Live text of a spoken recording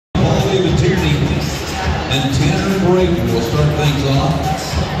and Tanner Brayton will start things off.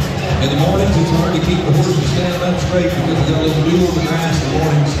 In the mornings, it's hard to keep the horses standing up straight because we got a little dew on the grass in the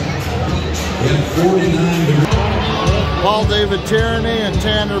mornings. We have 49 degrees. Paul David Tierney and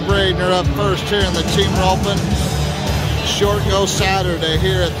Tanner Brayton are up first here in the Team Ropin Short Go Saturday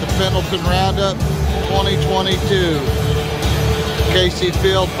here at the Pendleton Roundup 2022. Casey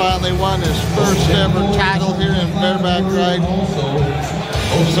Field finally won his first ever title here in bareback riding.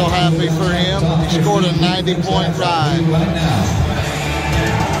 So happy for him. He scored a 90-point ride.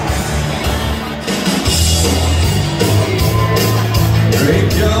 Great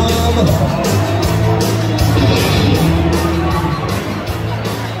job.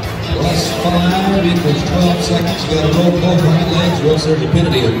 +5 equals 12 seconds. You got to roll both right legs or else there's a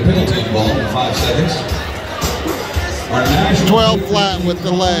penalty involved in 5 seconds. 12 flat with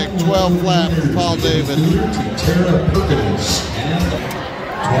the leg. 12 flat for Paul David. Tara Perkins. And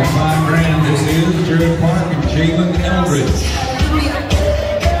 25 grand this is Jared Park and Jalen Eldridge.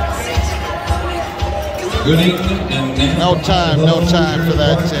 Good evening. And no time for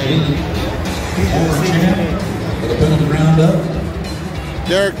that team. Former champ for the Pendleton Roundup.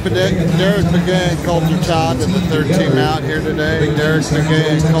 Derek Begay and Coulter Todd are the third team out here today. Derek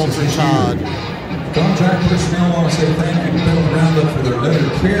Begay and Coulter Todd. Contract personnel want to say thank you to Pendleton Roundup for their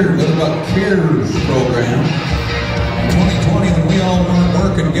Letter About Cares program. In 2020, when we all weren't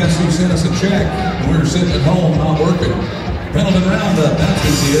working, guess who sent us a check? We were sitting at home not working. Pendleton Roundup, that's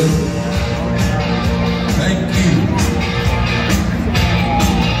who did. Thank you.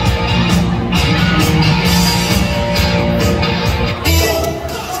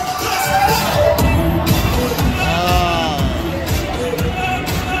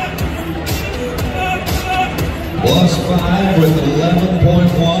 +5 with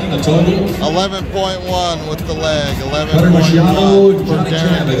 11.1 the total. 11.1 with the leg. 11.1 for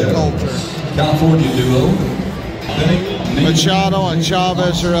Derek Coulter. California duo. Machado and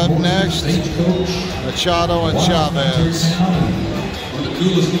Chavez are up next. Machado and Chavez. One of the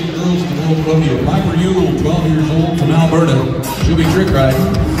coolest little girls in the world rodeo. Piper Ewell, 12 years old from Alberta. She'll be trick riding.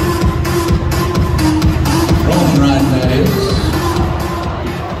 Rolling riding, that is.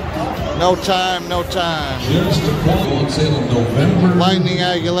 No time. Just a point in November. Lightning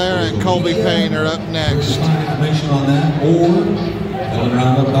Aguilera and Colby Payne are up next. Find information on that or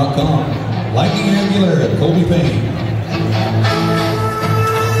PendletonRoundup.com. Lightning Aguilera and Colby Payne.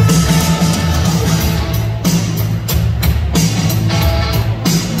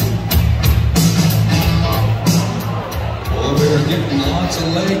 Well, we're getting lots of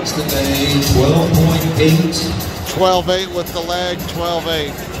legs today. 12.8. 12.8 with the leg,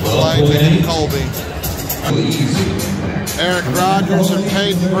 12.8 with Lightning and Colby. Eric Rogers and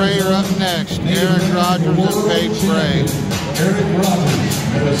Peyton Bray are up next. Eric Rogers and Peyton Bray. Eric Rogers,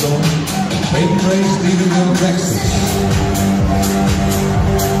 Arizona. Peyton Bray, Stephenville, Texas.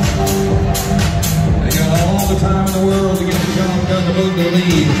 They got all the time in the world to get the job done to move the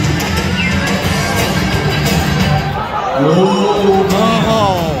lead.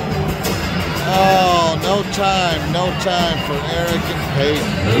 No time for Eric and Peyton.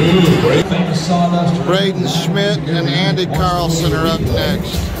 Braden Schmidt and Andy Carlson are up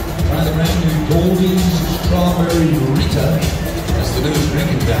next. Try the brand new Goldie's Strawberry Rita. That's the newest drink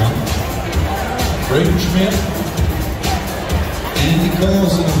in town. Braden Schmidt, Andy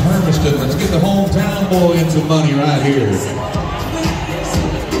Carlson of Hermiston. Let's get the hometown boy in some money right here.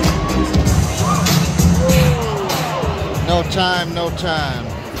 No time.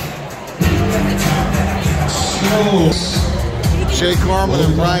 So, Jay Corman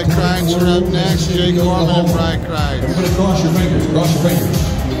and Bry Kreitz are up next. Jay Corman and Bry Kreitz. Everybody cross your fingers, cross your fingers.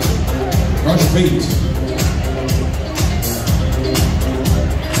 Cross your feet.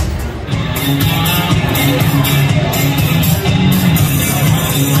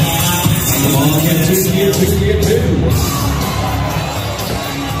 Come on, get two.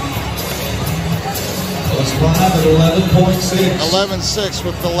 Let's ride at 11.6. 11.6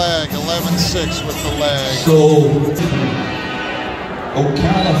 with the leg. 11.6 with the leg. So,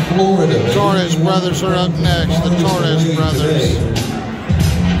 Ocala, Florida. Torres brothers are up next. The Torres brothers.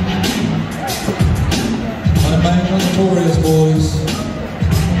 Run back on the Torres boys.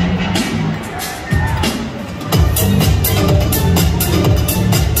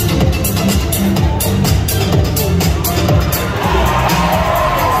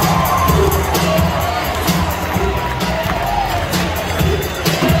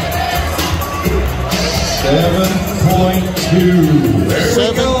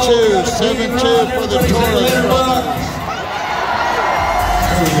 Seven two for the Torres brothers.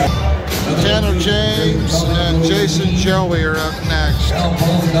 Tanner James and Jason Joey are up next. Al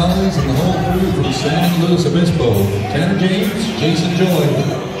Paul Dollars and the whole crew from San Luis Obispo. Tanner James, Jason Joy.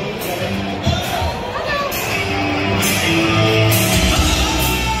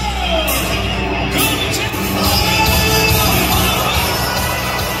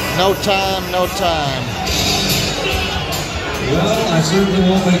 No time, no time. Well, I certainly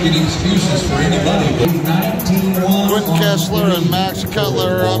won't make any excuses for anybody, but 19-1. Quentin Kessler and Max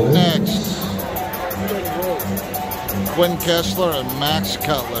Cutler are up next. Quentin Kessler and Max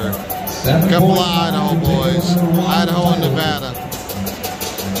Cutler. A couple of Idaho boys. Idaho and Nevada.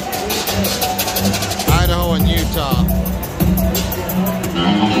 Idaho and Utah.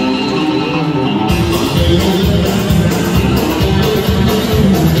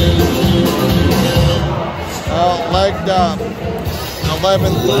 Legged up.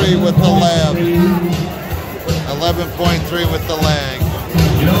 11.3 with the left. 11.3 with the leg.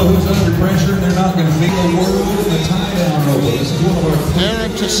 You know who's under pressure? They're not going to feel a word in the tie-down rope. This is one of our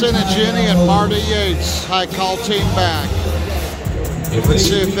Darren Tacinagini and Marta Yates. I call team back. Let's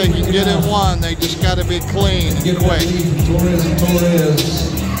see if they can get it one. They just got to be clean and quick. Torres and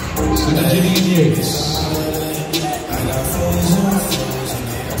Torres. Tacinagini and Yates.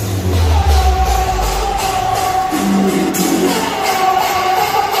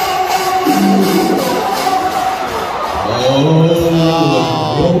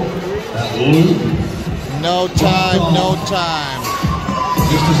 No time, no time.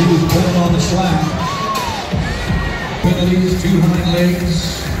 Just as he was pulling on the slack. Penalties, 200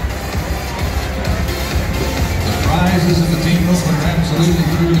 legs. The prizes in the team rope are absolutely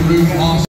through the roof.